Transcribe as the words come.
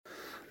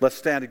Let's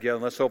stand together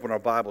and let's open our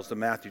Bibles to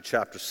Matthew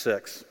chapter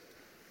 6.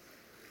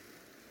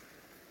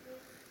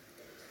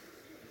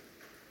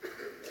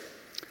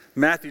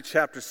 Matthew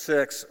chapter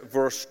 6,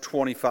 verse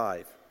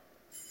 25.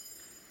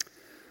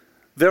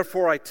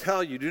 Therefore I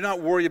tell you, do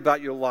not worry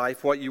about your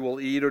life, what you will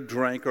eat or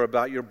drink, or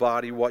about your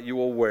body, what you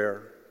will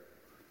wear.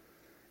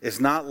 Is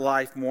not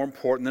life more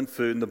important than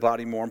food, and the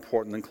body more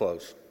important than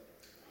clothes?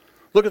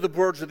 Look at the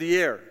birds of the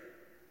air.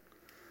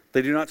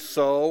 They do not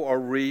sow or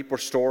reap or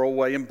store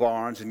away in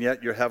barns, and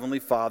yet your heavenly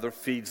Father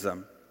feeds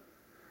them.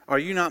 Are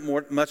you not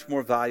much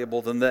more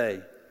valuable than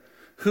they?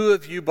 Who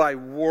of you by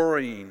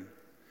worrying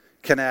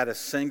can add a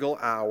single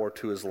hour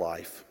to his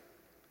life?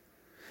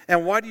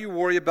 And why do you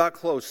worry about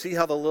clothes? See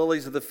how the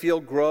lilies of the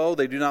field grow?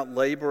 They do not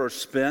labor or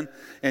spin.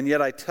 And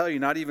yet I tell you,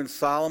 not even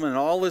Solomon in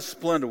all his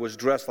splendor was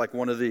dressed like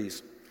one of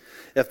these.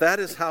 If that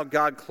is how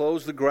God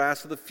clothes the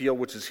grass of the field,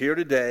 which is here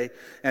today,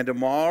 and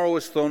tomorrow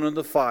is thrown into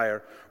the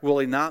fire, will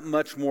he not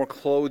much more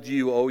clothe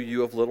you, O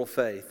you of little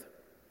faith?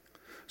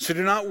 So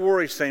do not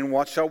worry, saying,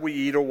 what shall we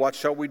eat, or what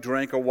shall we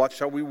drink, or what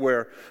shall we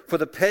wear? For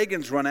the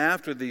pagans run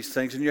after these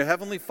things, and your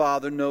heavenly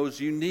Father knows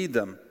you need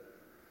them.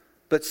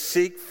 But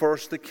seek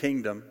first the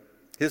kingdom,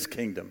 his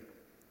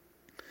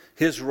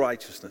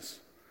righteousness,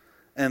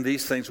 and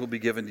these things will be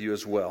given to you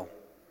as well.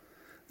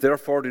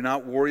 Therefore, do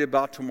not worry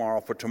about tomorrow,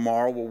 for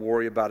tomorrow will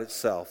worry about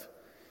itself.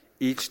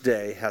 Each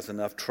day has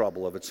enough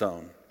trouble of its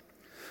own.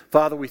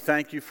 Father, we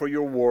thank you for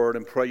your word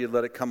and pray you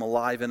let it come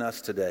alive in us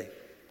today.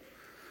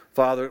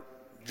 Father,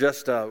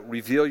 just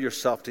reveal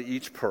yourself to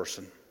each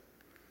person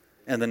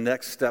and the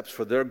next steps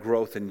for their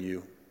growth in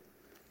you.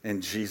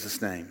 In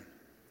Jesus' name,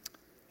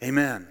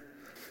 amen.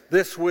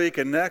 This week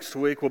and next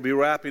week, we'll be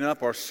wrapping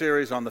up our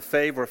series on the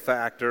favor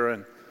factor,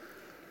 and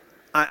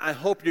I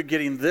hope you're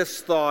getting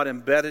this thought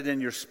embedded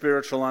in your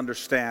spiritual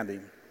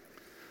understanding,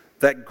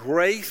 that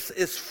grace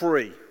is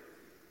free.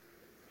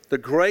 The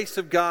grace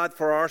of God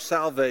for our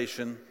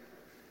salvation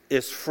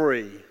is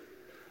free,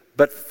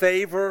 but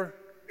favor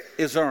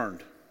is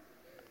earned.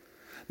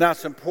 Now,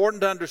 it's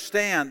important to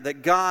understand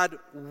that God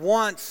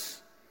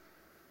wants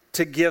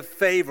to give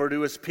favor to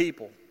his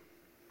people.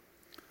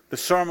 The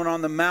Sermon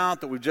on the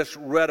Mount that we've just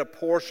read a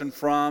portion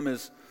from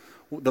is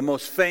the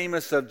most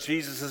famous of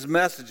Jesus'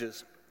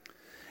 messages.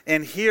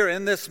 And here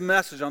in this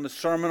message on the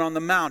Sermon on the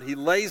Mount, he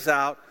lays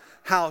out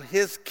how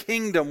his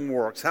kingdom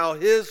works, how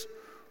his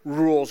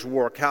rules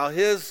work, how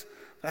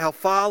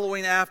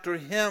following after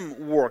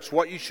him works,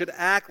 what you should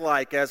act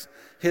like as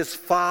his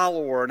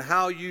follower, and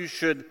how you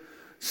should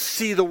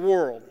see the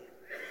world.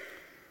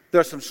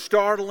 There are some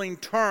startling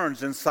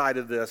turns inside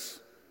of this.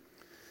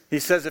 He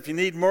says if you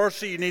need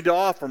mercy, you need to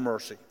offer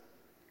mercy.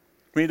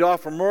 We need to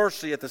offer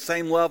mercy at the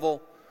same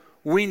level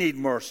we need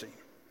mercy.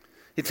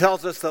 He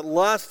tells us that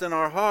lust in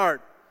our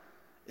heart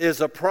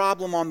is a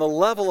problem on the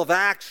level of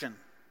action,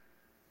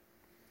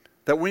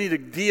 that we need to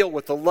deal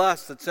with the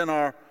lust that's in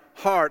our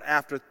heart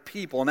after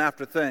people and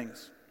after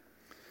things.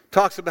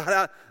 Talks about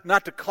how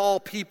not to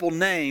call people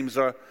names,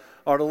 or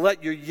to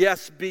let your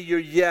yes be your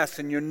yes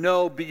and your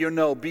no be your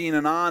no, being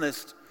an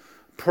honest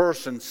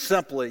person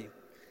simply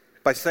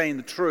by saying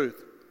the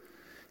truth.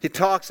 He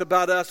talks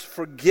about us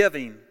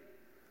forgiving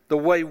the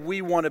way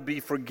we want to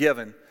be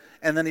forgiven.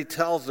 And then he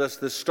tells us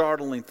this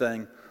startling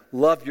thing: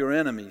 love your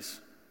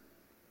enemies,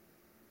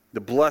 to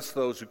bless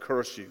those who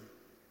curse you.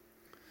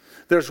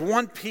 There's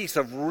one piece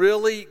of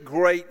really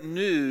great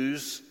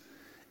news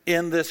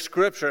in this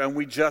scripture, and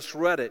we just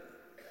read it.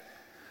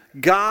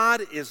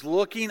 God is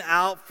looking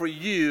out for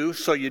you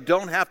so you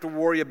don't have to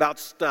worry about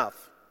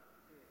stuff.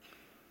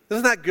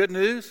 Isn't that good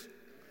news?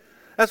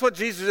 That's what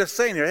Jesus is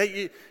saying here.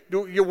 Hey,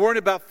 you're worried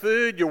about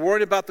food, you're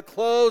worried about the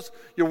clothes,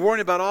 you're worried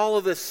about all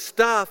of this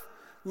stuff.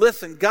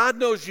 Listen, God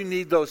knows you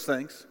need those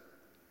things.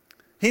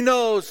 He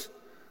knows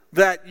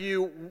that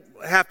you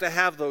have to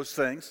have those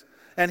things.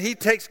 And he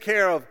takes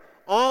care of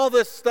all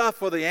this stuff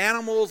for the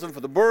animals and for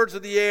the birds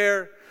of the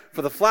air,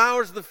 for the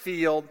flowers of the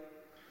field.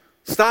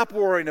 Stop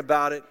worrying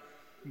about it.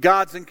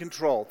 God's in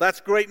control. That's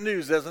great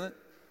news, isn't it?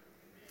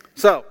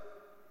 So,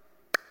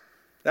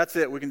 that's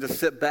it. We can just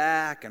sit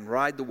back and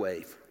ride the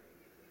wave.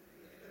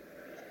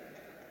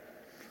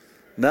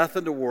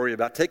 Nothing to worry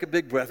about. Take a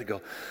big breath and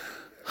go,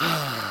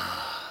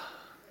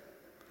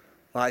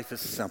 life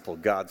is simple.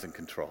 God's in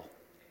control.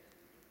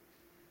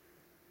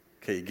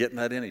 Okay, you getting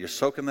that in? Are you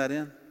soaking that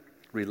in?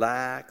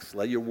 Relax.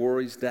 Lay your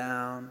worries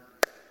down.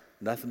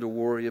 Nothing to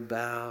worry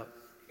about.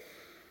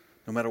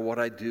 No matter what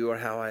I do or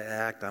how I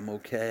act, I'm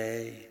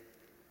okay.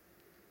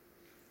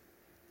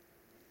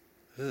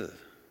 Ugh.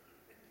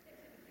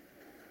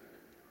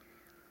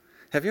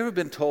 Have you ever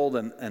been told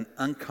an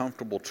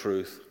uncomfortable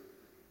truth?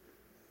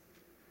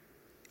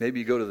 Maybe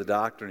you go to the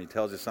doctor and he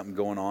tells you something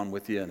going on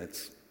with you and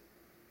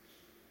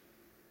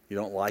you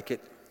don't like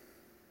it.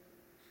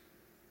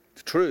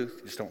 It's the truth,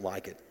 you just don't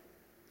like it.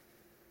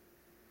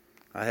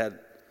 I had,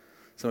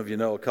 some of you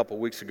know, a couple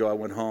of weeks ago I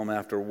went home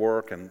after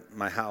work and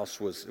my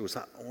house was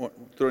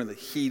during the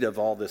heat of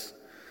all this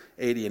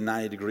 80 and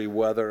 90 degree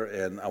weather,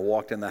 and I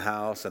walked in the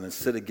house, and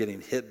instead of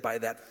getting hit by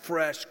that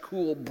fresh,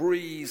 cool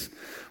breeze,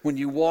 when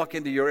you walk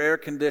into your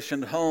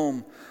air-conditioned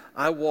home,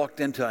 I walked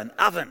into an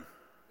oven.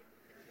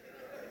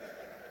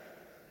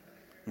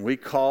 We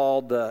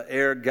called the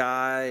air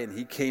guy, and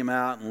he came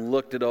out and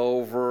looked it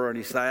over, and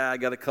he said, I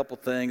got a couple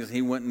things. And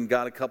he went and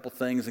got a couple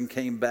things and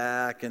came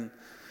back and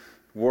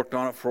worked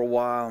on it for a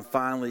while. And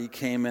finally he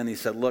came in and he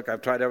said, look,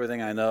 I've tried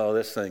everything I know.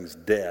 This thing's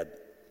dead.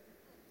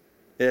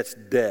 It's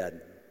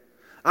dead.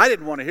 I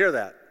didn't want to hear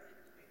that.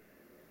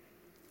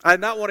 I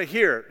did not want to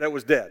hear that it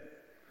was dead.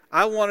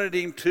 I wanted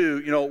him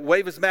to,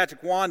 wave his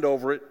magic wand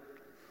over it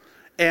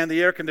and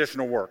the air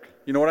conditioner work.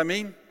 You know what I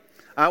mean?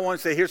 I want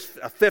to say, here's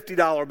a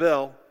 $50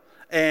 bill.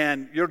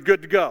 And you're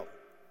good to go.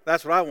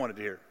 That's what I wanted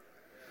to hear.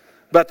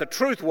 But the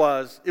truth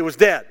was, it was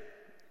dead.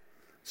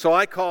 So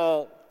I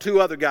call 2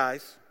 other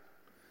guys,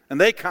 and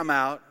they come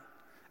out,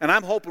 and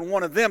I'm hoping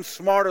one of them's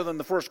smarter than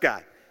the first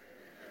guy.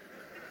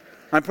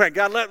 I'm praying,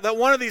 God, let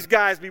one of these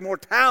guys be more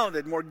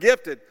talented, more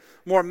gifted,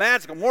 more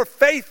magical, more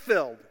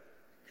faith-filled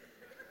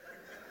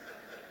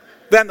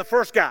than the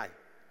first guy.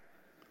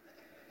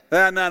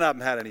 None of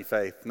them had any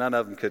faith. None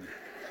of them could.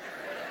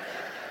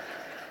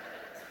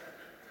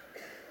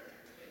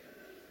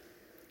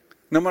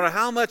 No matter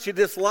how much you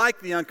dislike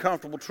the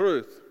uncomfortable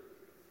truth,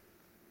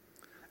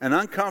 an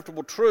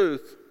uncomfortable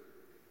truth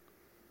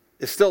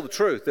is still the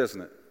truth,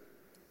 isn't it?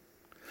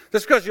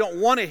 Just because you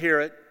don't want to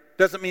hear it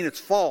doesn't mean it's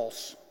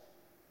false.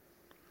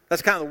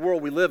 That's kind of the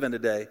world we live in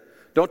today.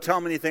 Don't tell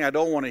me anything I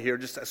don't want to hear.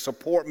 Just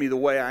support me the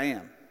way I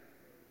am.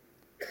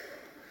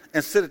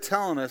 Instead of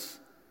telling us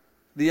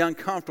the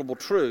uncomfortable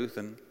truth,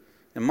 and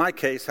in my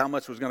case, how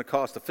much it was going to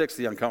cost to fix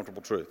the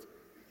uncomfortable truth.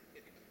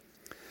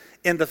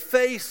 In the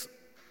face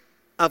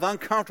of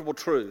uncomfortable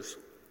truths,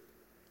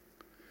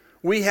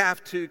 we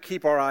have to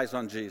keep our eyes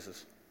on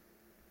Jesus.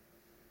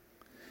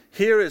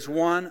 Here is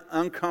one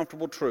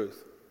uncomfortable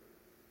truth.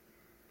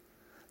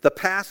 The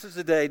passage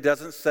today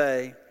doesn't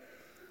say,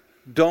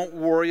 don't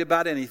worry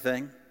about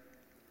anything.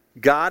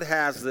 God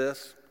has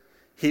this.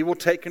 He will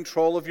take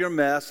control of your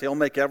mess. He'll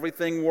make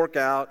everything work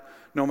out.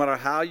 No matter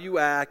how you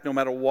act, no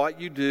matter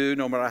what you do,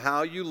 no matter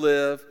how you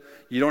live,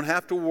 you don't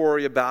have to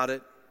worry about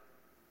it.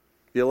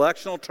 The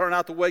election will turn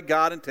out the way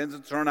God intends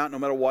it to turn out no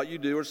matter what you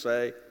do or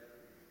say.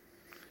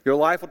 Your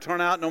life will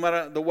turn out no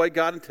matter the way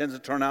God intends it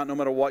to turn out no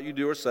matter what you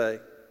do or say.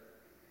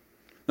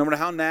 No matter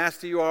how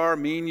nasty you are,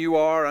 mean you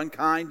are,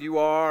 unkind you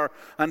are,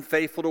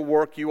 unfaithful to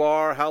work you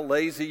are, how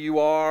lazy you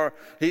are,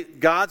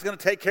 God's going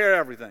to take care of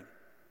everything.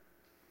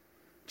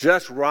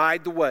 Just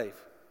ride the wave.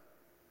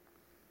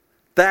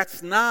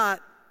 That's not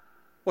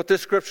what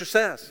this scripture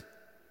says.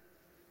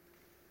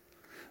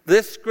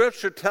 This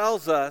scripture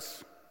tells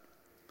us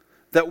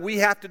that we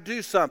have to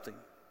do something.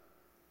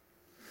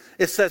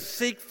 It says,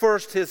 seek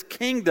first his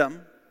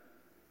kingdom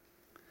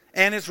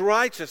and his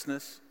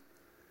righteousness,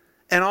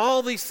 and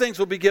all these things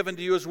will be given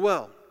to you as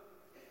well.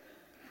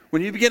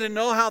 When you begin to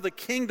know how the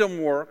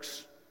kingdom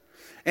works,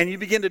 and you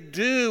begin to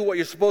do what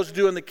you're supposed to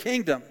do in the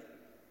kingdom,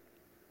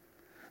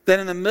 then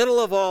in the middle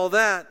of all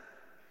that,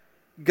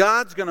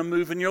 God's going to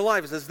move in your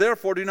life. It says,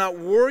 therefore, do not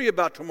worry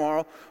about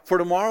tomorrow, for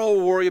tomorrow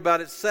will worry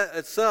about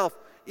itself.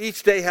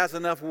 Each day has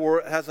enough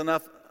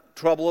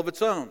trouble of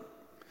its own.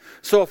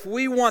 So if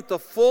we want the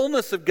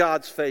fullness of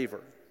God's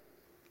favor,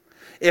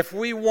 if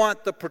we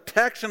want the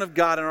protection of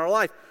God in our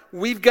life,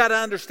 we've got to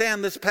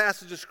understand this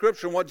passage of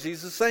Scripture and what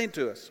Jesus is saying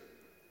to us.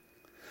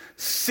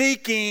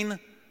 Seeking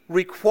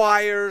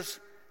requires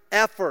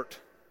effort.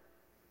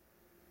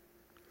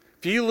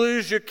 If you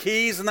lose your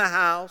keys in the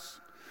house,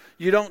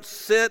 you don't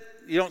sit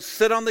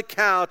on the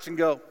couch and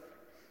go,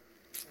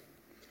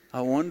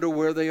 I wonder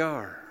where they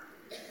are.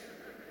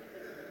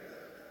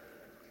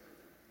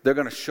 They're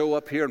going to show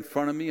up here in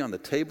front of me on the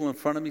table in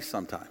front of me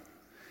sometime.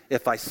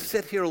 If I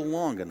sit here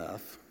long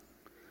enough,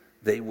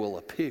 they will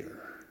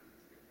appear.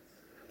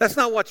 That's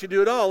not what you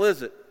do at all,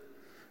 is it?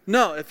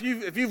 No, if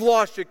you've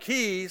lost your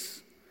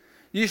keys,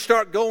 you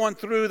start going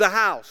through the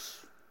house.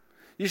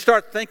 You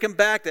start thinking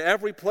back to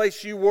every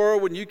place you were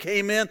when you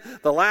came in.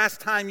 The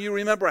last time you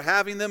remember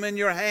having them in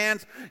your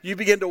hands, you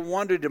begin to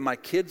wonder, did my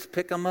kids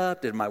pick them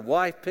up? Did my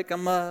wife pick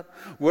them up?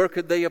 Where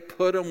could they have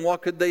put them?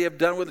 What could they have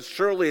done with it?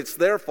 Surely it's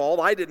their fault.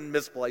 I didn't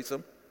misplace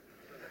them.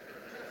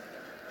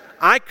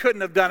 I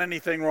couldn't have done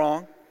anything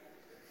wrong.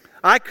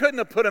 I couldn't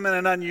have put them in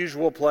an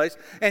unusual place.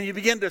 And you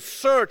begin to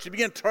search. You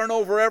begin to turn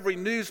over every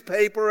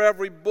newspaper,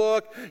 every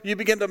book. You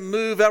begin to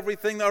move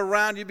everything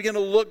around. You begin to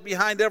look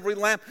behind every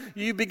lamp.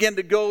 You begin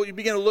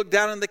to look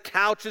down on the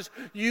couches.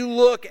 You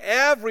look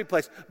every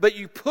place. But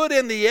you put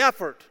in the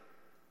effort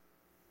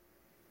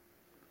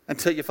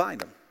until you find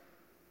them.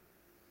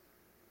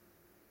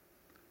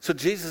 So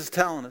Jesus is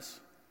telling us,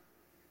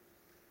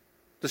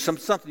 There's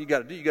something you got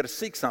to do. You got to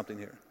seek something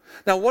here.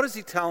 Now, what is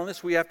he telling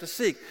us we have to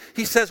seek?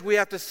 He says we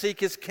have to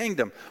seek his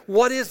kingdom.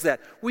 What is that?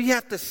 We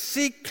have to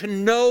seek to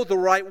know the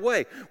right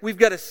way. We've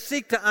got to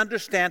seek to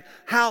understand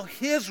how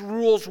his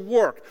rules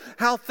work,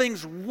 how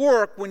things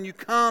work when you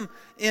come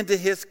into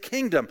his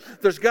kingdom.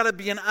 There's got to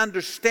be an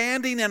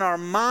understanding in our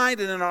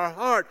mind and in our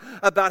heart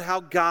about how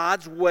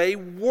God's way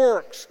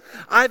works.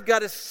 I've got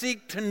to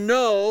seek to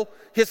know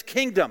his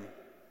kingdom,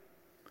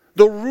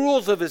 the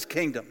rules of his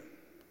kingdom,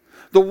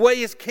 the way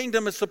his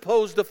kingdom is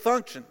supposed to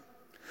function.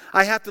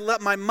 I have to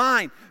let my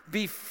mind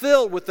be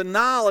filled with the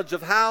knowledge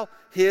of how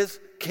his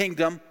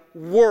kingdom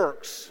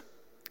works.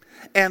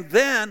 And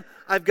then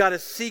I've got to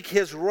seek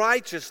his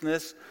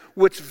righteousness,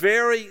 which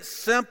very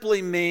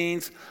simply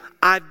means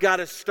I've got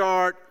to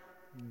start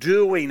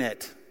doing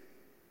it.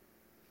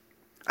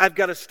 I've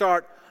got to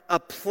start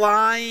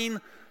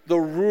applying the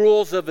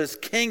rules of his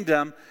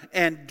kingdom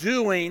and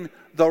doing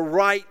the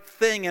right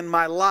thing in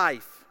my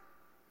life.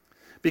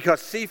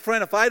 Because, see,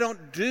 friend, if I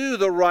don't do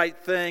the right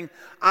thing,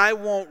 I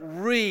won't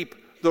reap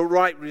the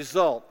right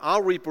result.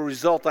 I'll reap a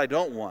result I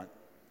don't want.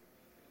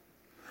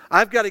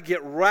 I've got to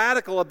get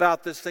radical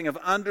about this thing of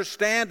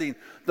understanding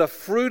the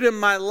fruit in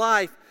my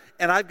life,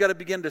 and I've got to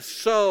begin to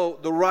sow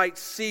the right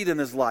seed in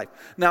his life.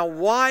 Now,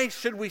 why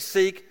should we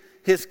seek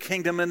his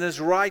kingdom and his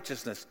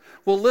righteousness?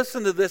 Well,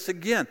 listen to this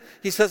again.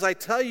 He says, I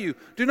tell you,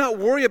 do not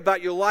worry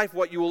about your life,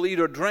 what you will eat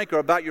or drink, or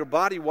about your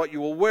body, what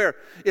you will wear.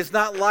 Is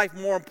not life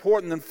more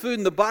important than food,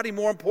 and the body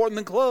more important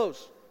than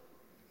clothes?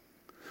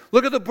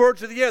 Look at the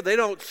birds of the air. They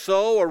don't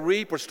sow or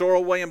reap or store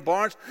away in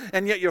barns,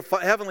 and yet your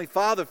heavenly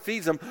Father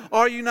feeds them.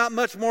 Are you not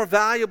much more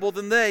valuable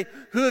than they?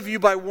 Who of you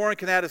by worrying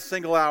can add a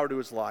single hour to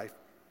his life?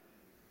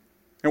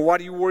 And why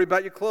do you worry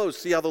about your clothes?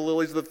 See how the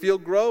lilies of the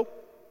field grow?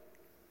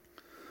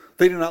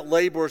 They do not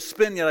labor or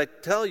spin, yet I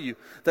tell you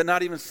that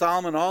not even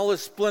Solomon in all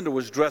his splendor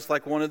was dressed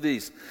like one of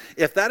these.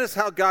 If that is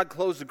how God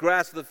clothes the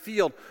grass of the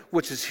field,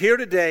 which is here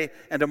today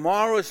and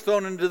tomorrow is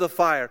thrown into the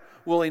fire,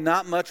 will he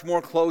not much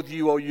more clothe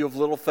you, O you of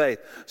little faith?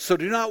 So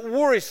do not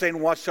worry, saying,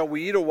 what shall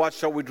we eat, or what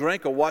shall we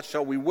drink, or what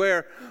shall we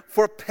wear?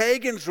 For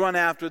pagans run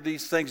after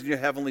these things, and your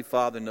heavenly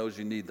Father knows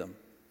you need them.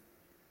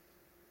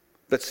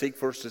 But seek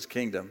first his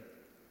kingdom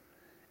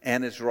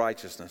and his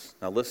righteousness.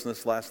 Now listen to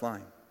this last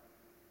line.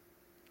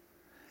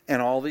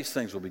 And all these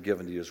things will be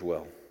given to you as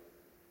well.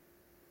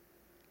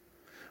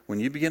 When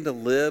you begin to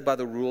live by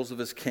the rules of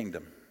his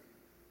kingdom,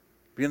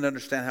 begin to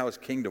understand how his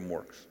kingdom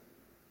works,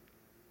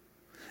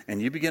 and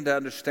you begin to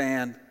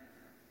understand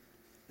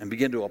and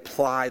begin to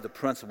apply the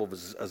principle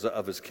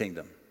of his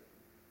kingdom,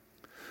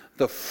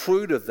 the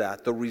fruit of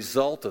that, the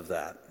result of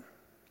that,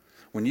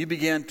 when you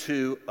begin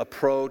to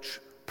approach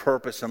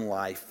purpose in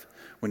life,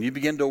 when you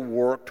begin to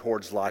work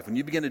towards life, when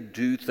you begin to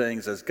do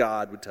things as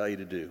God would tell you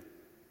to do,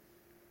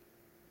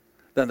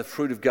 then the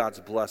fruit of God's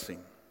blessing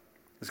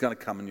is going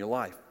to come in your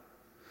life.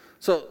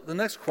 So the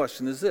next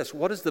question is this: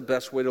 what is the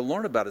best way to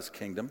learn about his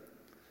kingdom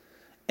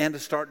and to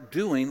start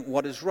doing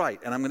what is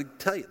right? And I'm going to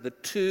tell you the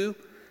two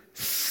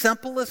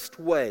simplest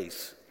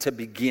ways to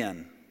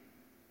begin.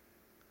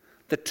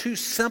 The two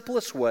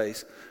simplest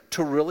ways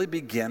to really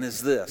begin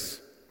is this.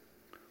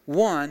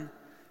 One,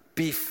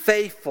 be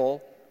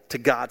faithful to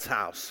God's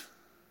house.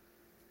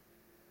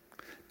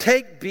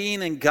 Take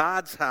being in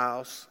God's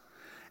house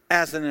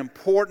as an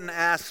important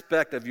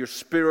aspect of your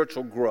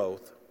spiritual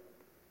growth,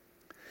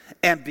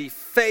 and be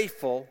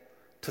faithful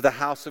to the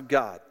house of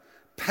God.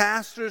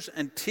 Pastors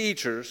and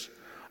teachers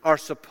are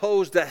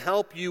supposed to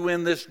help you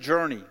in this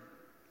journey.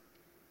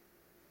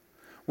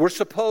 We're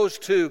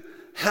supposed to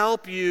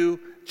help you,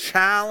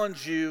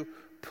 challenge you,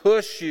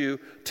 push you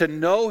to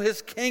know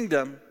his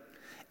kingdom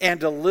and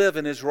to live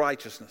in his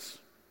righteousness.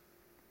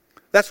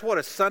 That's what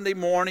a Sunday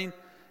morning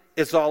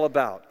is all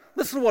about.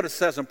 Listen to what it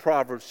says in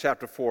Proverbs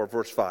chapter 4,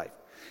 verse 5.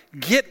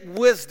 Get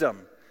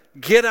wisdom,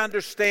 get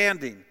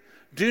understanding.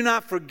 Do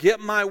not forget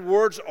my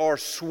words or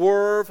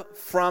swerve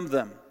from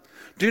them.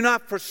 Do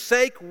not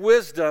forsake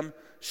wisdom,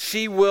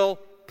 she will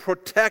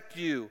protect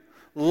you.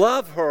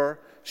 Love her,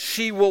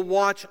 she will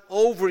watch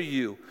over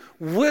you.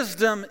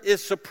 Wisdom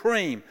is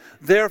supreme.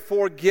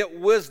 Therefore, get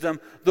wisdom,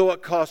 though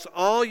it costs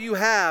all you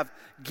have.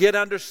 Get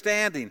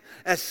understanding.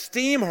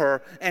 Esteem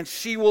her, and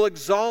she will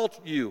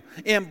exalt you.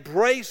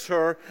 Embrace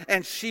her,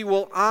 and she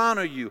will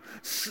honor you.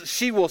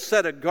 She will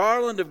set a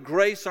garland of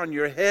grace on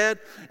your head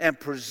and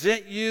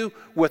present you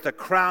with a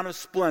crown of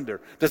splendor.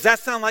 Does that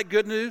sound like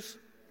good news?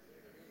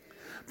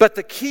 But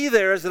the key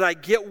there is that I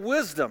get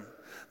wisdom,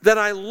 that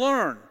I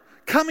learn.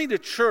 Coming to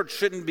church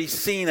shouldn't be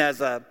seen as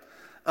a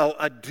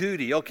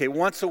duty. Okay,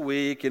 once a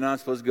week, I'm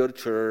supposed to go to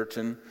church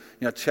and,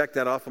 check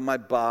that off of my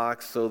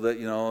box so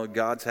that,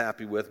 God's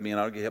happy with me and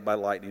I don't get hit by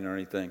lightning or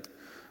anything.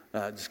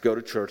 Just go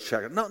to church,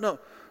 check it. No.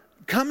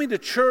 Coming to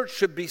church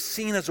should be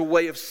seen as a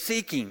way of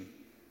seeking,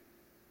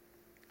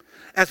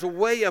 as a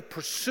way of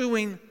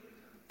pursuing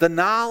the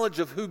knowledge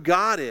of who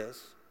God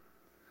is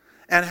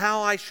and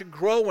how I should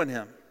grow in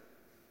him.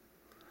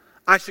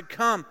 I should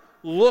come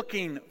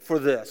looking for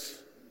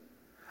this.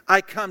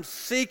 I come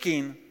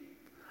seeking.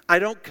 I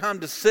don't come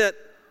to sit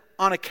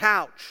on a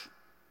couch.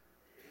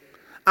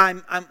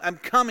 I'm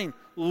coming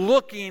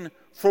looking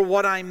for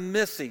what I'm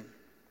missing.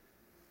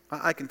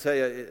 I can tell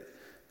you,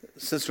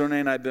 since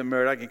Renee and I have been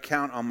married, I can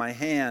count on my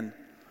hand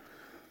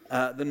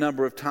the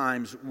number of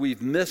times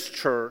we've missed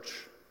church,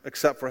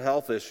 except for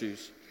health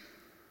issues,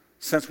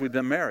 since we've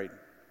been married.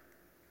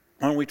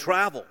 When we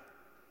travel,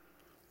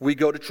 we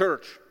go to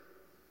church.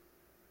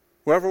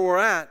 Wherever we're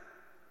at,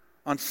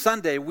 on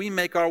Sunday, we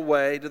make our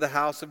way to the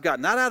house of God.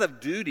 Not out of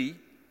duty,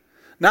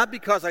 not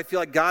because I feel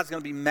like God's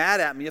going to be mad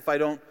at me if I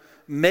don't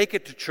make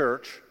it to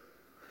church,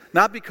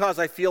 not because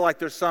I feel like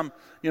there's some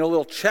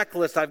little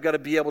checklist I've got to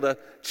be able to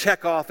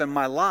check off in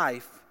my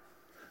life.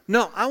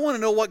 No, I want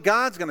to know what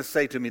God's going to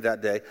say to me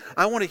that day.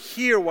 I want to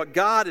hear what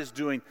God is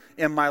doing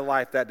in my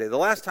life that day. The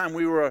last time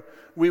we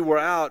were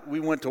out, we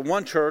went to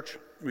one church.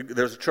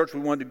 There's a church we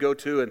wanted to go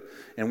to,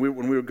 and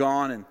when we were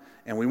gone,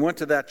 and we went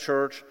to that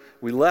church.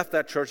 We left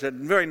that church. Had a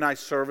very nice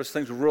service.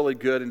 Things were really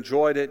good.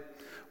 Enjoyed it.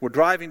 We're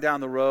driving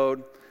down the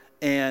road,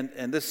 and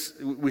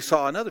we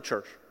saw another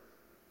church.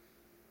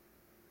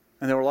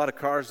 And there were a lot of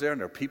cars there, and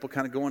there were people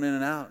kind of going in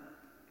and out.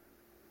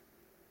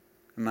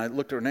 And I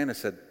looked at Renee and I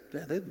said,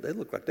 yeah, they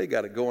look like they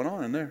got it going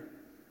on in there.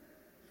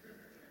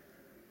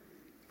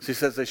 She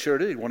says, they sure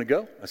do. You want to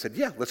go? I said,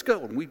 yeah, let's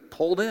go. And we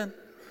pulled in.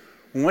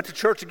 We went to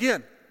church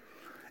again.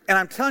 And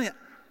I'm telling you,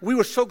 we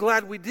were so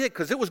glad we did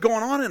because it was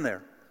going on in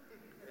there.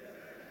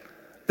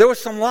 There was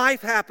some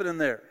life happening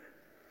there.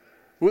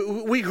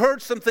 We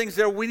heard some things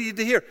there we needed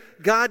to hear.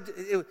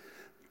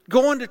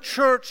 Going to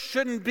church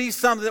shouldn't be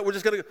something that we're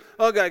just going to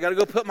go, okay, I got to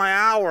go put my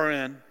hour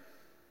in.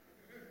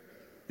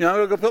 I'm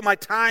going to go put my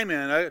time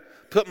in. I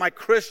put my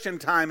Christian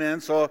time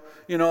in so,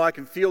 I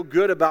can feel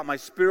good about my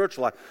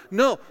spiritual life.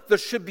 No, there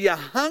should be a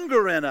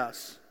hunger in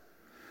us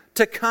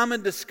to come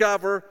and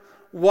discover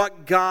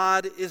what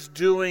God is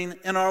doing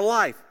in our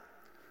life.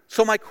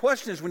 So my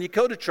question is, when you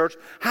go to church,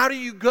 how do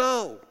you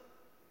go?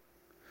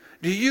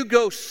 Do you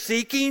go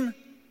seeking?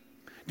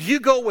 Do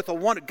you go with a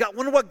wonder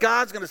what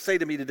God's going to say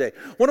to me today?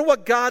 Wonder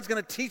what God's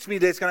going to teach me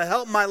today. It's going to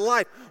help my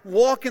life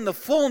walk in the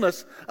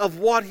fullness of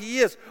what He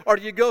is. Or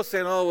do you go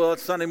saying, oh, well,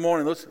 it's Sunday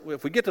morning.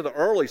 If we get to the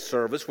early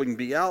service, we can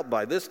be out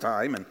by this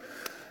time and,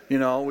 we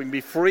can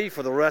be free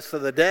for the rest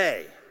of the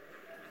day.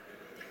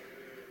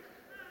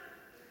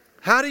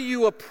 How do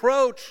you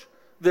approach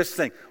this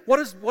thing? What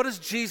does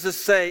Jesus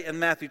say in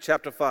Matthew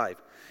chapter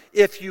 5?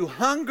 If you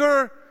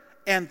hunger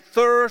and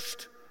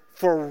thirst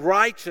for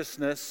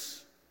righteousness,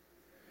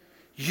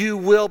 you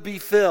will be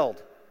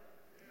filled.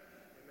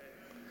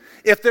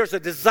 If there's a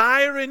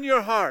desire in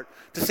your heart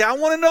to say, I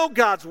want to know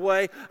God's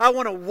way, I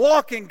want to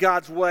walk in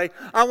God's way,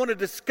 I want to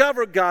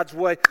discover God's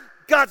way,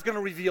 God's going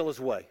to reveal His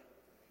way.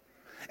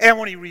 And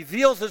when He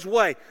reveals His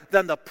way,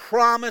 then the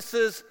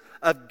promises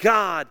of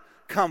God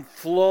come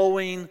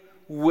flowing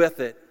with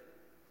it.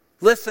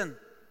 Listen,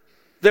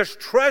 there's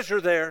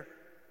treasure there.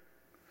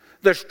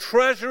 There's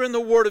treasure in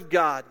the Word of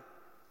God.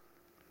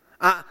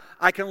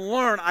 I can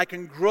learn, I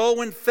can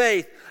grow in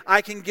faith,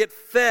 I can get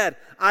fed,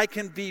 I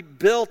can be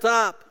built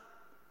up.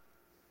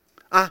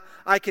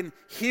 I can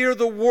hear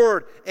the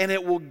Word and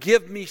it will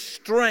give me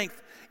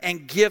strength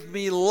and give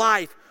me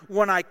life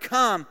when I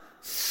come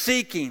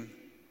seeking.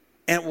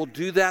 And it will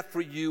do that for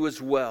you as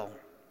well.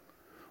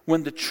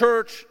 When the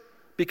church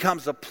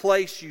becomes a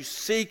place you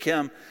seek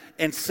Him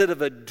instead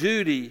of a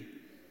duty,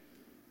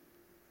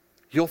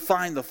 you'll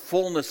find the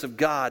fullness of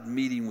God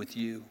meeting with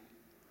you.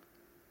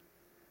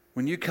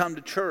 When you come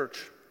to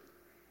church,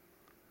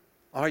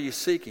 are you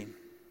seeking?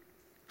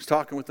 I was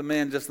talking with a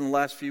man just in the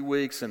last few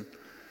weeks, and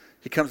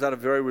he comes out of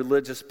a very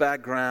religious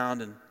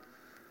background, and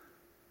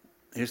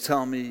he was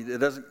telling me it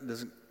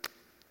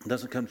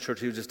doesn't come to church.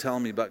 He was just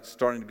telling me about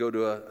starting to go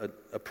to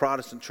a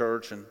Protestant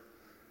church, and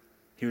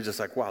he was just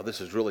like, wow, this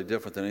is really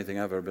different than anything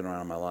I've ever been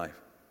around in my life.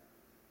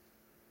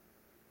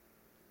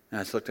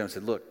 And I just looked at him and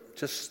said, look,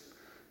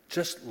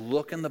 just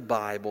look in the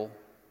Bible,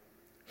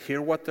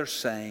 hear what they're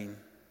saying.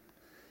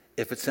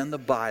 If it's in the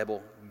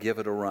Bible, give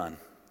it a run.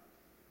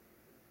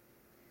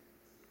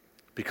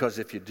 Because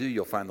if you do,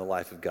 you'll find the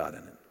life of God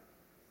in it.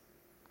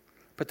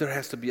 But there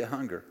has to be a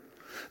hunger.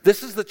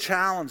 This is the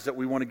challenge that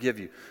we want to give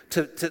you.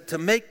 To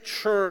make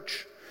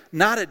church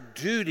not a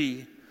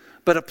duty,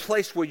 but a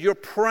place where you're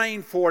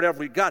praying for it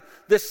every God.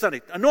 This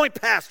Sunday, anoint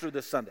pastor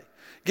this Sunday.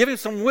 Give him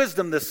some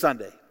wisdom this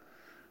Sunday.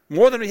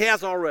 More than he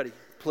has already.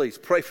 Please,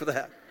 pray for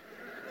that.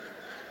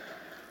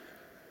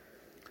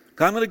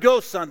 I'm going to go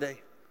Sunday.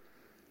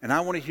 And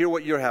I want to hear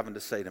what you're having to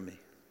say to me.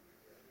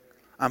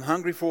 I'm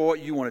hungry for what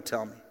you want to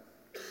tell me.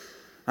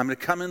 I'm going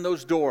to come in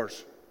those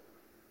doors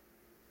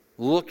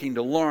looking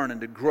to learn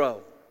and to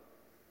grow.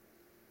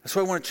 That's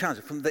why I want to challenge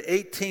you. From the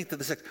 18th to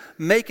the 6th,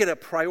 make it a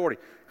priority.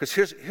 Because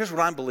here's what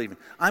I'm believing.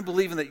 I'm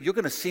believing that you're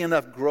going to see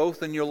enough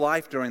growth in your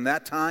life during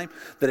that time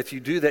that if you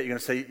do that, you're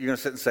going to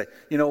sit and say,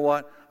 you know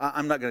what?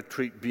 I'm not going to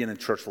treat being in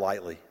church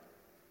lightly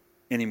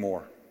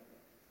anymore.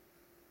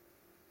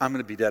 I'm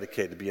going to be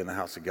dedicated to be in the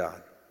house of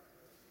God.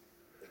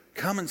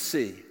 Come and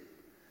see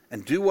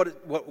and do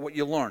what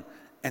you learn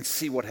and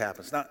see what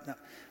happens. Now,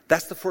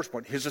 that's the first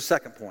point. Here's the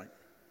second point.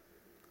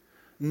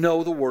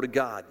 Know the Word of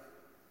God.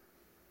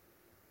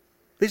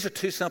 These are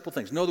two simple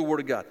things. Know the Word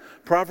of God.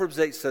 Proverbs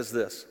 8 says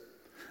this.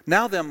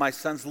 Now then, my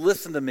sons,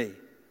 listen to me.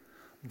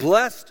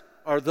 Blessed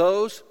are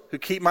those who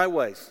keep my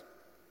ways.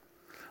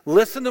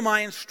 Listen to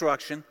my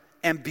instruction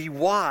and be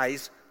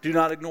wise. Do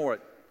not ignore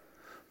it.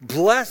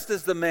 Blessed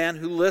is the man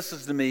who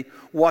listens to me,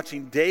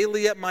 watching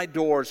daily at my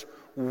doors,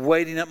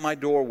 waiting at my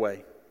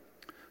doorway.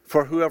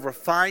 For whoever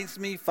finds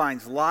me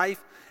finds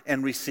life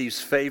and receives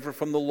favor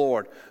from the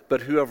Lord. But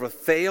whoever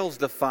fails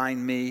to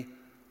find me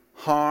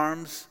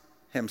harms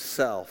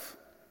himself.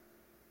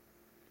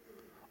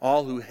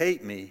 All who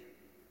hate me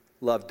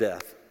love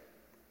death.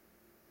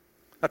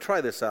 Now try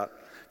this out.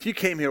 If you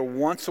came here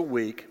once a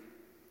week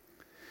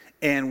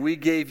and we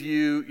gave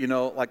you,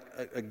 like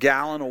a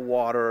gallon of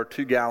water or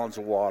 2 gallons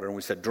of water, and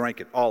we said,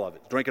 drink it, all of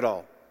it, drink it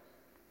all.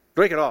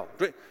 Drink it all.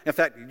 In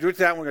fact, you drink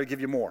that, we're going to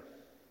give you more.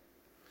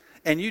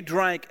 And you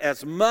drank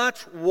as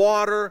much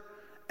water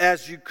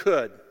as you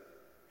could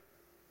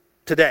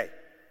today.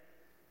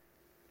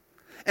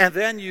 And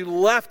then you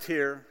left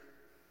here.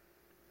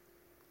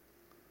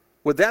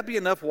 Would that be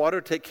enough water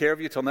to take care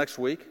of you till next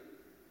week?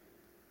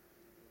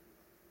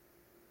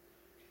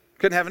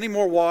 Couldn't have any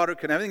more water,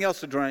 couldn't have anything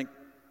else to drink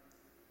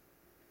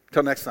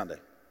till next Sunday.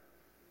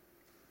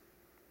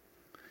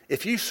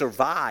 If you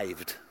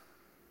survived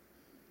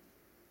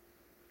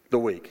the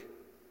week,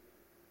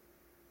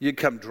 you'd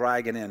come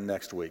dragging in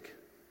next week.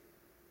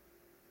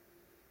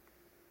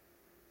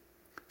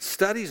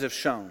 Studies have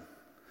shown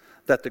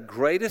that the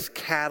greatest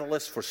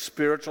catalyst for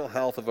spiritual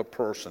health of a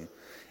person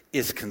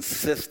is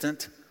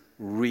consistent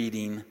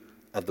reading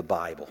of the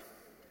Bible.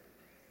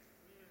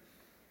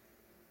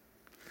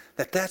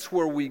 That's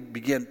where we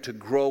begin to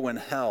grow in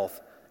health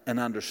and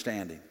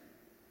understanding.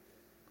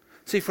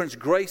 See, friends,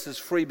 grace is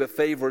free, but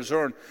favor is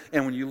earned.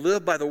 And when you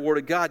live by the Word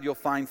of God, you'll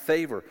find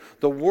favor.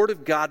 The Word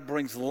of God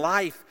brings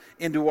life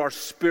into our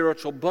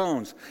spiritual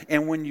bones.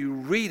 And when you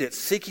read it,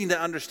 seeking to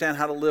understand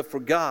how to live for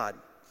God,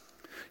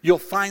 you'll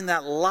find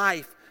that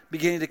life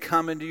beginning to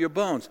come into your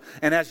bones.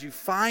 And as you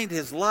find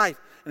His life,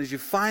 and as you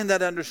find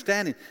that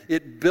understanding,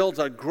 it builds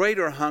a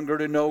greater hunger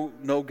to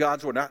know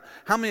God's Word. Now,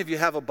 how many of you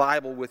have a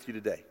Bible with you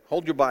today?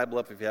 Hold your Bible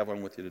up if you have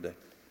one with you today.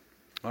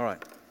 All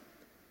right.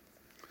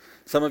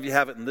 Some of you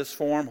have it in this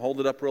form.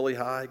 Hold it up really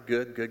high.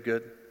 Good, good,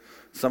 good.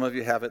 Some of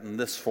you have it in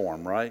this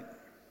form, right?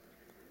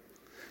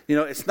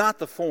 It's not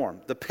the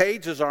form. The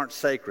pages aren't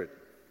sacred.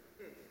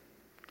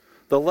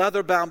 The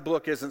leather-bound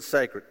book isn't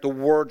sacred. The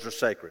words are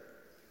sacred.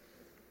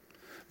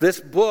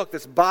 This book,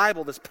 this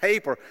Bible, this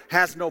paper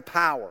has no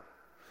power.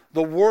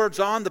 The words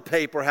on the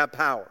paper have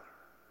power.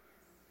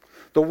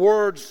 The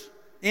words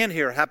in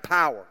here have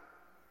power.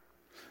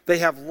 They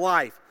have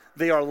life.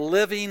 They are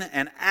living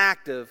and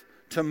active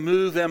to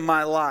move in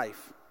my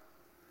life.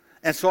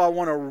 And so I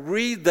want to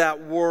read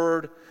that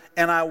word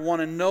and I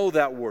want to know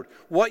that word.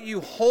 What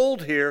you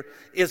hold here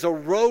is a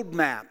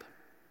roadmap.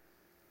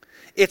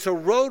 It's a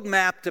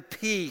roadmap to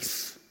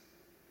peace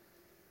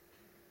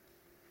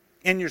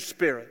in your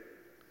spirit.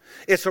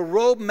 It's a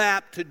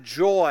roadmap to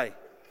joy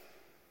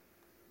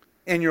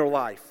in your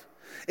life.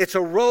 It's a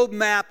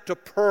roadmap to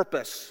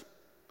purpose,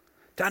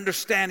 to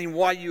understanding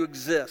why you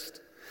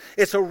exist.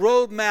 It's a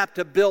roadmap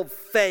to build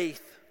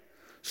faith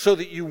so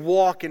that you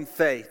walk in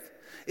faith.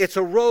 It's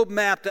a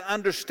roadmap to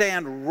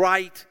understand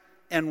right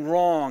and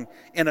wrong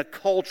in a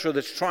culture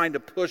that's trying to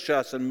push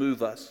us and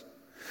move us.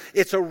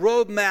 It's a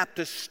roadmap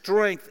to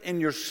strength in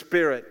your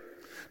spirit,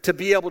 to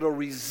be able to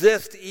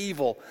resist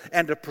evil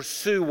and to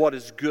pursue what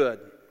is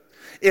good.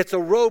 It's a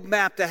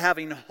roadmap to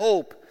having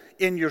hope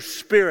in your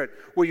spirit,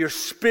 where your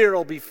spirit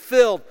will be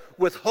filled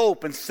with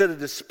hope instead of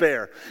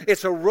despair.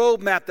 It's a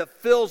roadmap that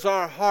fills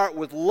our heart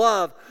with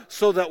love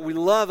so that we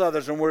love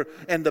others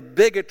and the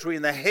bigotry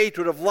and the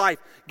hatred of life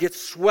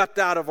gets swept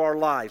out of our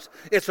lives.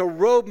 It's a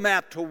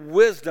roadmap to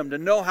wisdom, to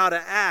know how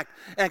to act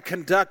and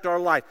conduct our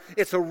life.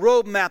 It's a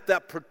roadmap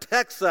that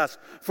protects us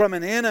from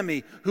an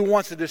enemy who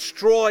wants to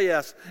destroy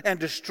us and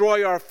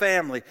destroy our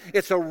family.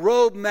 It's a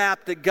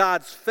roadmap to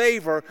God's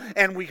favor,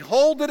 and we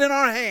hold it in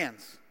our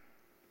hands.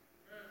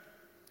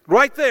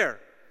 Right there,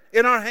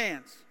 in our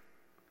hands.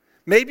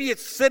 Maybe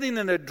it's sitting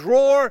in a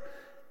drawer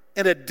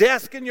in a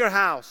desk in your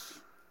house.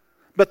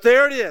 But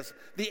there it is.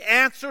 The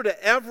answer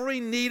to every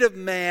need of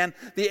man,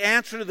 the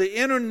answer to the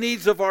inner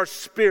needs of our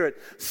spirit,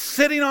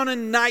 sitting on a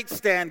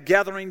nightstand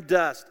gathering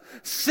dust,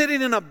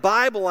 sitting in a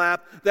Bible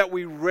app that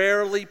we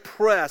rarely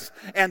press,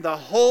 and the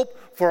hope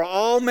for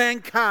all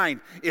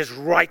mankind is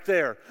right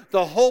there.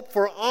 The hope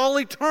for all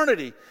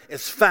eternity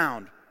is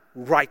found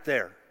right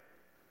there.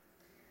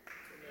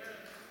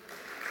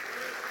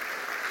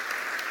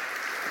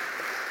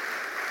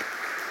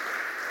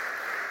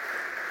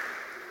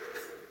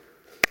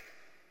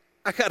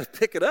 I got to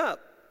pick it up.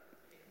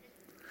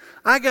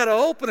 I got to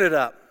open it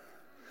up.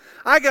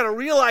 I got to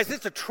realize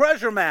it's a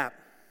treasure map.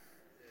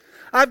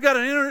 I've got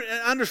to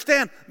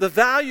understand the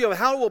value of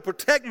how it will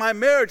protect my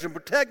marriage and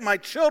protect my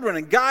children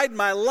and guide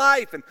my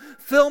life and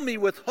fill me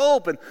with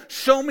hope and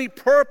show me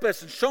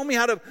purpose and show me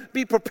how to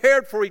be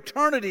prepared for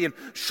eternity and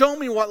show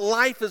me what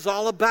life is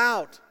all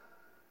about.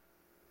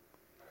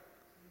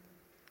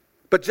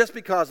 But just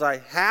because I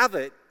have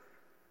it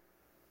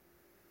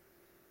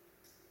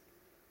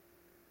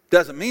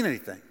doesn't mean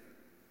anything.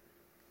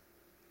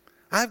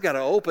 I've got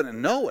to open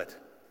and know it.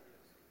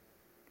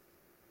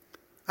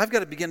 I've got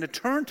to begin to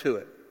turn to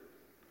it.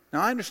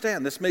 Now, I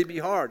understand this may be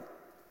hard.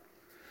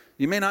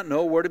 You may not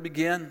know where to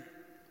begin.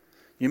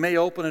 You may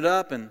open it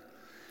up and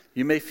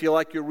you may feel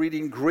like you're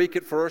reading Greek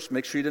at first.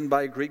 Make sure you didn't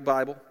buy a Greek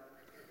Bible.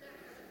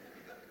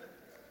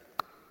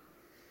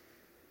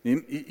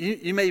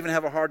 You may even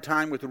have a hard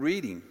time with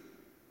reading.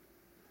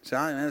 Say,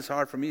 man, it's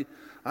hard for me.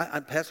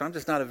 Pastor, I'm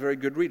just not a very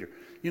good reader.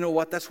 You know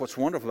what? That's what's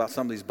wonderful about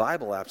some of these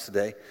Bible apps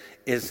today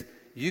is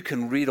you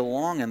can read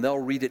along and they'll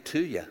read it to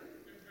you.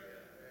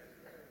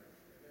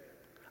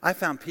 I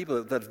found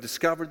people that have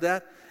discovered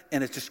that,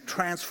 and it's just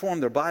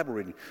transformed their Bible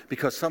reading.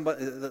 Because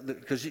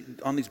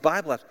on these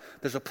Bible apps,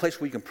 there's a place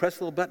where you can press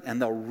a little button,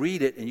 and they'll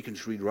read it, and you can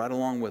just read right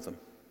along with them.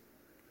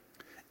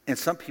 And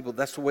some people,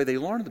 that's the way they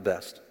learn the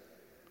best.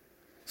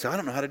 So I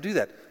don't know how to do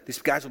that.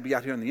 These guys will be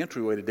out here in the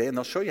entryway today, and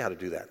they'll show you how to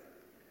do that.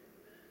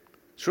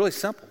 It's really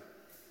simple.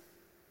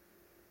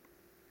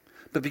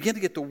 But begin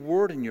to get the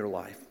Word in your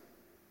life.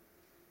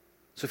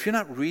 So if you're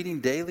not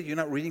reading daily, you're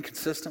not reading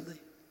consistently,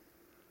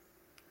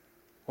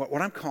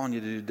 what I'm calling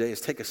you to do today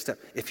is take a step.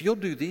 If you'll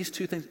do these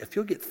two things, if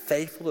you'll get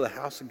faithful to the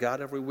house of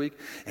God every week,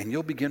 and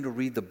you'll begin to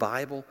read the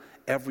Bible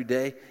every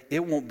day,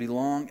 it won't be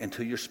long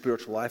until your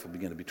spiritual life will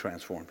begin to be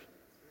transformed.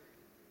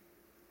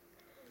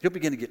 You'll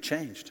begin to get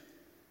changed.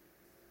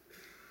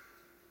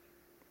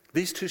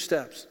 These two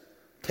steps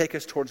take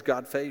us towards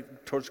God's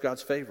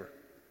favor.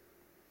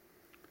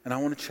 And I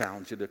want to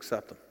challenge you to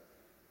accept them.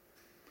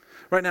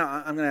 Right now,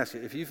 I'm going to ask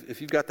you, if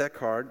you've got that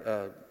card,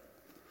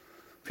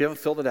 if you haven't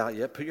filled it out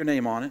yet, put your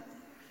name on it.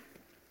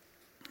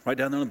 Right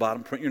down there on the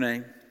bottom, print your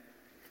name.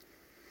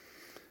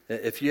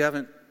 If you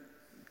haven't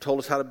told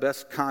us how to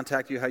best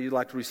contact you, how you'd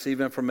like to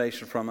receive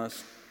information from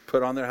us,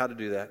 put on there how to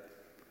do that.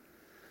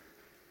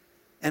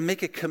 And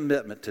make a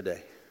commitment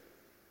today.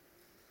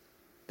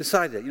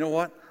 Decide that, you know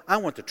what? I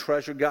want the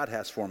treasure God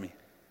has for me.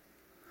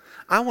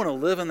 I want to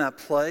live in that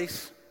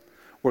place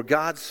where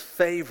God's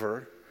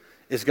favor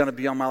is going to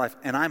be on my life,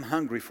 and I'm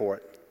hungry for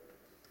it.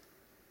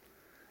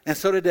 And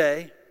so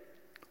today,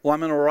 while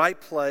I'm in the right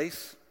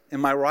place,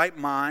 in my right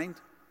mind,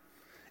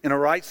 in a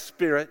right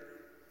spirit,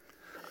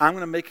 I'm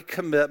going to make a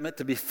commitment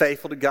to be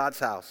faithful to God's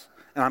house.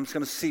 And I'm just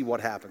going to see what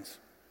happens.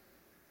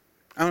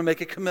 I'm going to make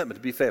a commitment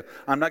to be faithful.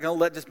 I'm not going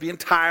to let just being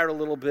tired a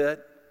little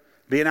bit,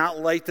 being out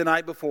late the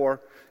night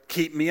before,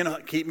 keep me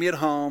at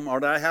home,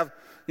 or that I have,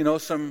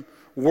 some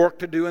work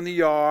to do in the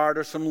yard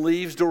or some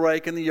leaves to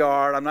rake in the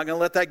yard. I'm not going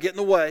to let that get in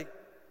the way.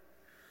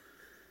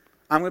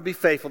 I'm going to be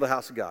faithful to the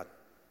house of God.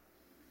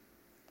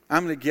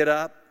 I'm going to get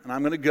up and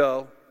I'm going to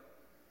go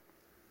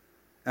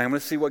and I'm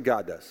going to see what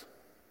God does.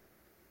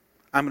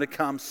 I'm going to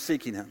come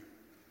seeking Him.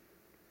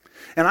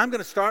 And I'm going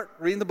to start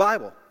reading the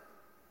Bible.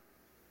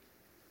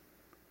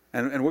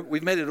 And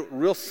we've made it a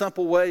real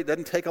simple way. It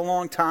doesn't take a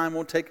long time. It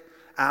won't take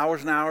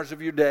hours and hours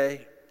of your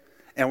day.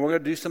 And we're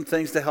going to do some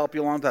things to help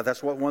you along that.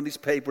 That's what one of these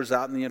papers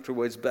out in the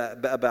entryway is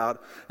about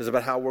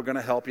how we're going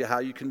to help you, how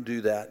you can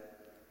do that.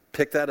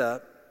 Pick that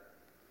up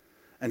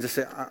and just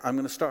say, I'm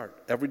going to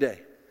start every day.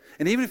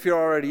 And even if you're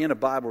already in a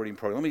Bible reading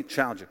program, let me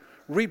challenge you.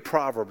 Read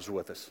Proverbs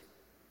with us.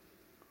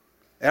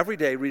 Every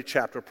day, read a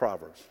chapter of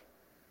Proverbs.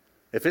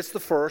 If it's the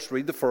first,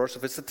 read the first.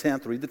 If it's the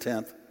 10th, read the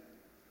 10th.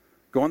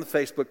 Go on the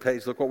Facebook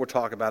page, look what we're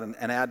talking about,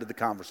 and add to the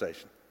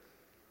conversation.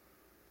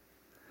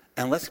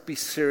 And let's be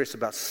serious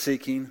about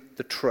seeking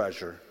the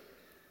treasure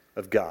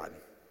of God.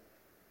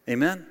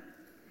 Amen?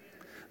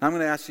 Now I'm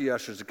going to ask the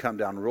ushers to come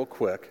down real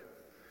quick,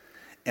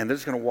 and they're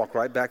just going to walk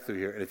right back through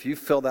here. And if you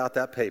filled out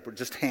that paper,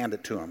 just hand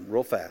it to them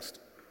real fast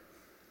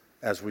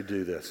as we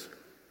do this.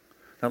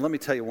 Now let me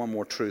tell you one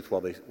more truth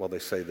while they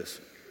say this.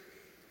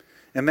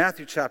 In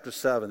Matthew chapter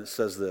 7, it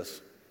says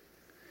this.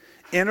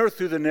 Enter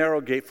through the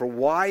narrow gate, for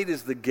wide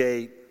is the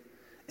gate,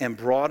 and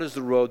broad is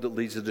the road that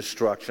leads to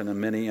destruction, and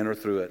many enter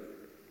through it.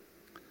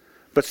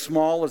 But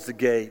small is the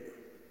gate,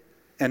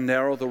 and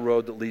narrow the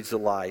road that leads to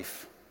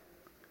life,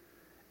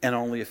 and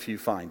only a few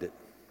find it.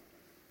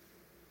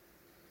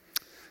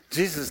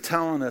 Jesus is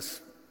telling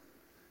us,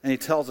 and He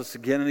tells us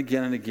again and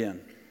again and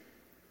again,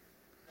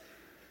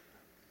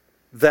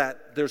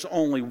 that there's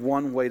only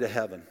one way to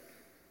heaven.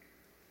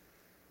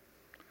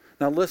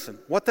 Now listen,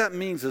 what that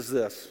means is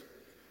this.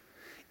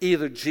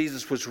 Either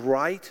Jesus was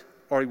right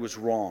or He was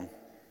wrong.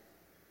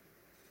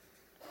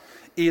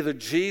 Either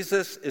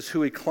Jesus is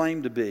who He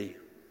claimed to be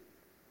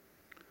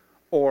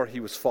or He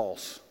was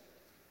false.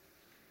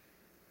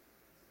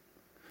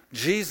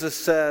 Jesus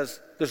says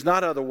there's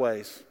not other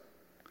ways.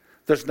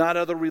 There's not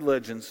other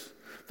religions.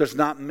 There's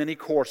not many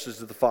courses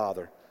to the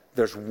Father.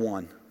 There's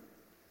one.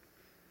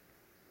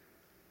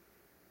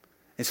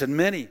 He said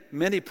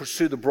many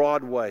pursue the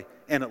broad way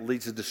and it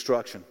leads to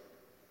destruction.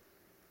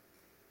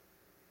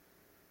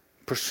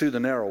 Pursue the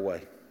narrow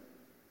way,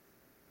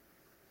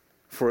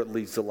 for it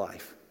leads to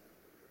life.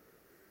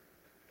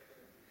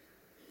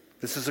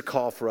 This is a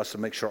call for us to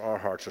make sure our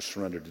hearts are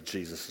surrendered to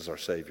Jesus as our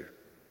Savior.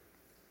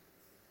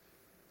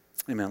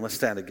 Amen. Let's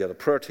stand together.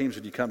 Prayer teams,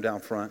 would you come down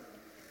front?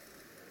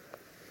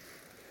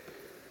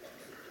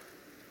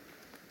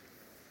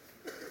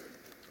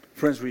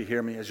 Friends, will you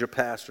hear me as your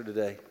pastor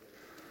today?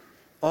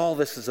 All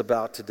this is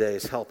about today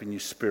is helping you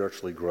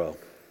spiritually grow.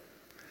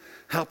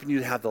 Helping you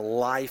to have the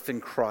life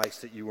in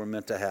Christ that you were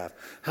meant to have.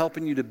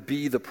 Helping you to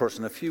be the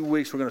person. In a few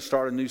weeks, we're going to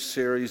start a new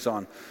series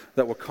on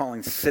that we're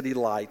calling City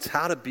Lights.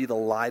 How to be the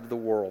light of the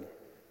world.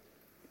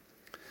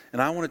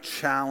 And I want to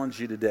challenge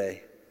you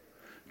today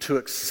to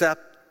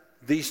accept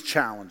these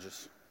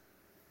challenges.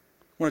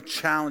 I want to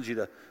challenge you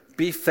to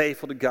be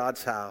faithful to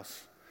God's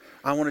house.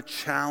 I want to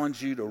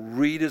challenge you to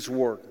read His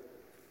Word.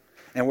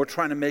 And we're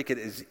trying to make it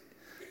as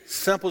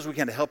simple as we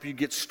can to help you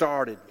get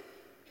started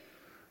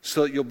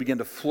so that you'll begin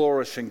to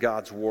flourish in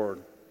God's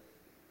Word.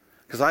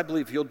 Because I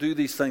believe if you'll do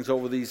these things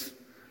over these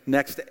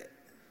next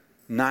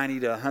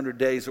 90 to 100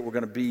 days that we're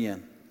going to be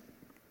in,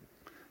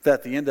 that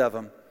at the end of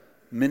them,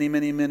 many,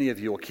 many, many of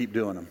you will keep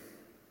doing them.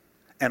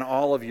 And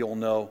all of you will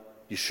know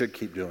you should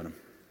keep doing them.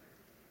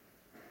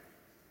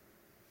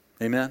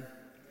 Amen?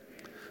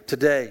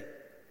 Today,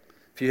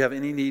 if you have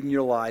any need in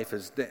your life,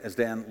 as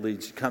Dan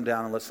leads, come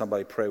down and let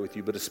somebody pray with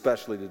you, but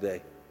especially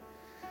today.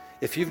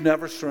 If you've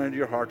never surrendered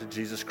your heart to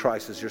Jesus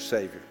Christ as your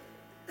Savior,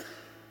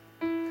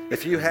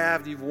 if you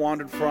have, you've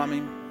wandered from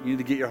Him, you need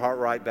to get your heart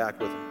right back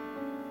with Him.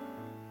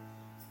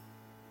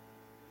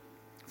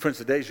 Friends,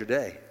 today's your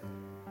day.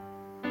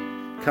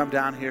 Come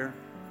down here,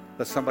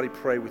 let somebody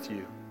pray with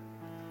you.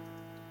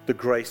 The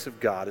grace of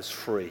God is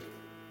free.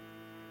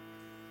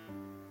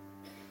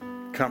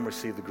 Come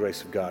receive the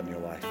grace of God in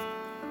your life.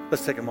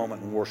 Let's take a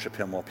moment and worship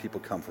Him while people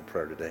come for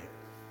prayer today.